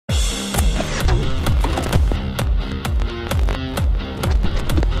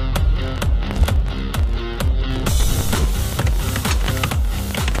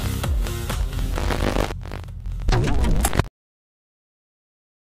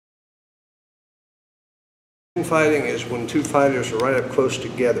Fighting is when two fighters are right up close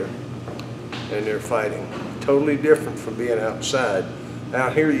together and they're fighting. Totally different from being outside.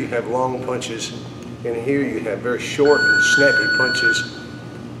 Out here you have long punches, and here you have very short and snappy punches,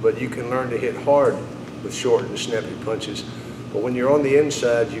 but you can learn to hit hard with short and snappy punches. But when you're on the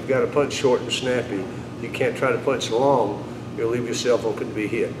inside, you've got to punch short and snappy. You can't try to punch long. You'll leave yourself open to be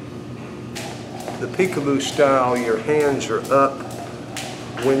hit. The peekaboo style, your hands are up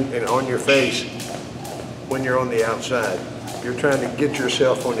and on your face when you're on the outside. You're trying to get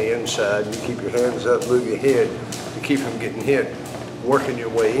yourself on the inside. You keep your hands up, move your head to keep from getting hit, working your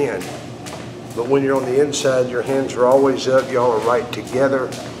way in. But when you're on the inside, your hands are always up, y'all are right together.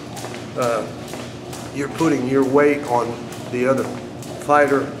 You're putting your weight on the other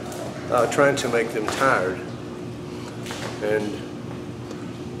fighter, trying to make them tired. And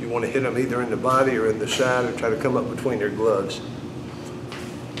you want to hit them either in the body or in the side, or try to come up between their gloves.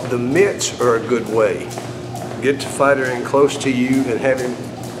 The mitts are a good way. Get the fighter in close to you and have him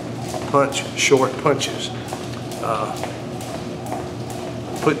punch short punches.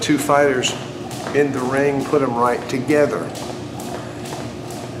 Put two fighters in the ring, put them right together,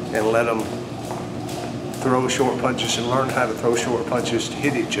 and let them throw short punches and learn how to throw short punches to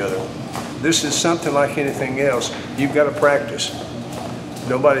hit each other. This is something like anything else. You've got to practice.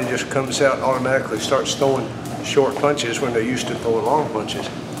 Nobody just comes out and automatically starts throwing short punches when they're used to throwing long punches.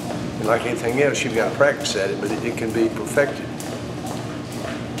 And like anything else, you've got to practice at it, but it can be perfected.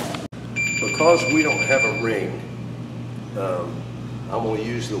 Because we don't have a ring, I'm going to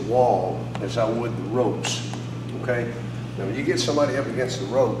use the wall as I would the ropes, okay? Now when you get somebody up against the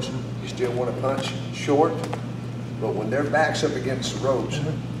ropes, you still want to punch short, but when their back's up against the ropes,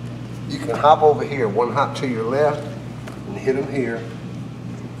 you can hop over here, one hop to your left, and hit them here,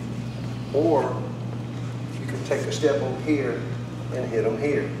 or you can take a step over here and hit them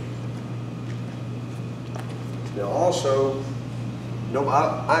here. Now also,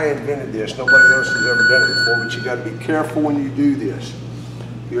 I invented this, nobody else has ever done it before, but you got to be careful when you do this.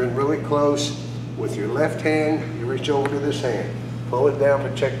 You're in really close, with your left hand, you reach over to this hand, pull it down,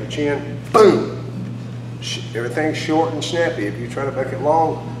 protect the chin, boom! Everything's short and snappy. If you try to make it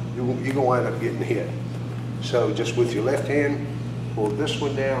long, you're going to wind up getting hit. So just with your left hand, pull this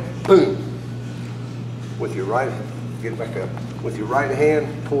one down, boom! With your right, get back up. With your right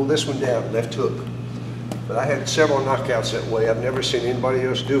hand, pull this one down, left hook. But I had several knockouts that way. I've never seen anybody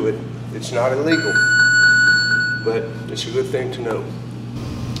else do it. It's not illegal, but it's a good thing to know.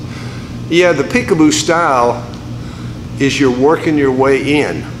 Yeah, the peekaboo style is you're working your way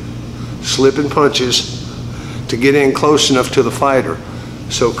in, slipping punches to get in close enough to the fighter.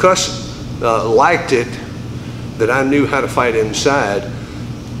 So Cuss liked it that I knew how to fight inside,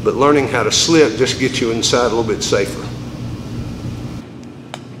 but learning how to slip just gets you inside a little bit safer.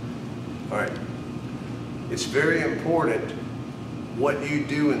 All right. It's very important what you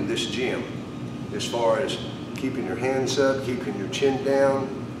do in this gym as far as keeping your hands up, keeping your chin down,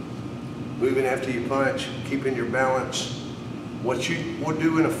 moving after you punch, keeping your balance. What you will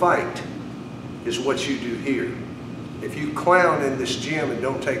do in a fight is what you do here. If you clown in this gym and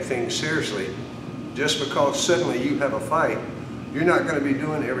don't take things seriously, just because suddenly you have a fight, you're not going to be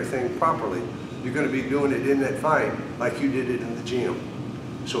doing everything properly. You're going to be doing it in that fight like you did it in the gym.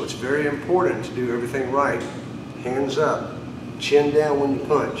 So it's very important to do everything right. Hands up, chin down when you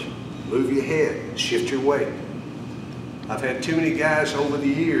punch, move your head, shift your weight. I've had too many guys over the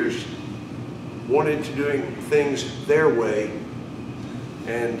years wanted to doing things their way,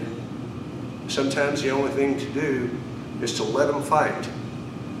 and sometimes the only thing to do is to let them fight,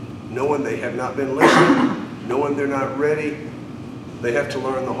 knowing they have not been listening, knowing they're not ready. They have to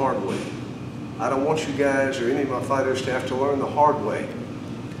learn the hard way. I don't want you guys or any of my fighters to have to learn the hard way.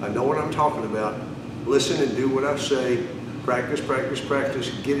 I know what I'm talking about. Listen and do what I say. Practice, practice, practice.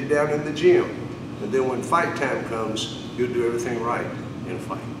 Get it down in the gym. And then when fight time comes, you'll do everything right in a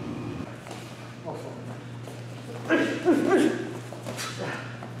fight.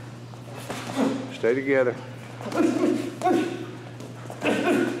 Stay together.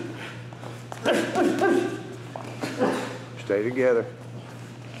 Stay together.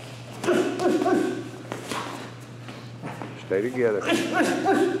 Stay together.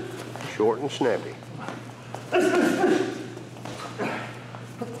 Short and snappy.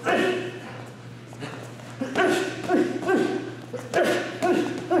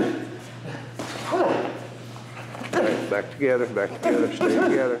 Back together, stay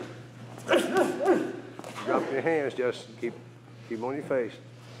together. Drop your hands, just keep them on your face.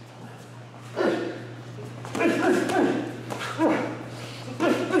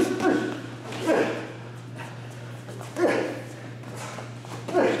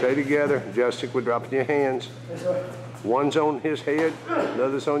 Stay stay together. Adjusting with dropping your hands. One's on his head,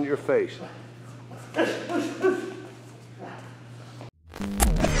 another's on your face.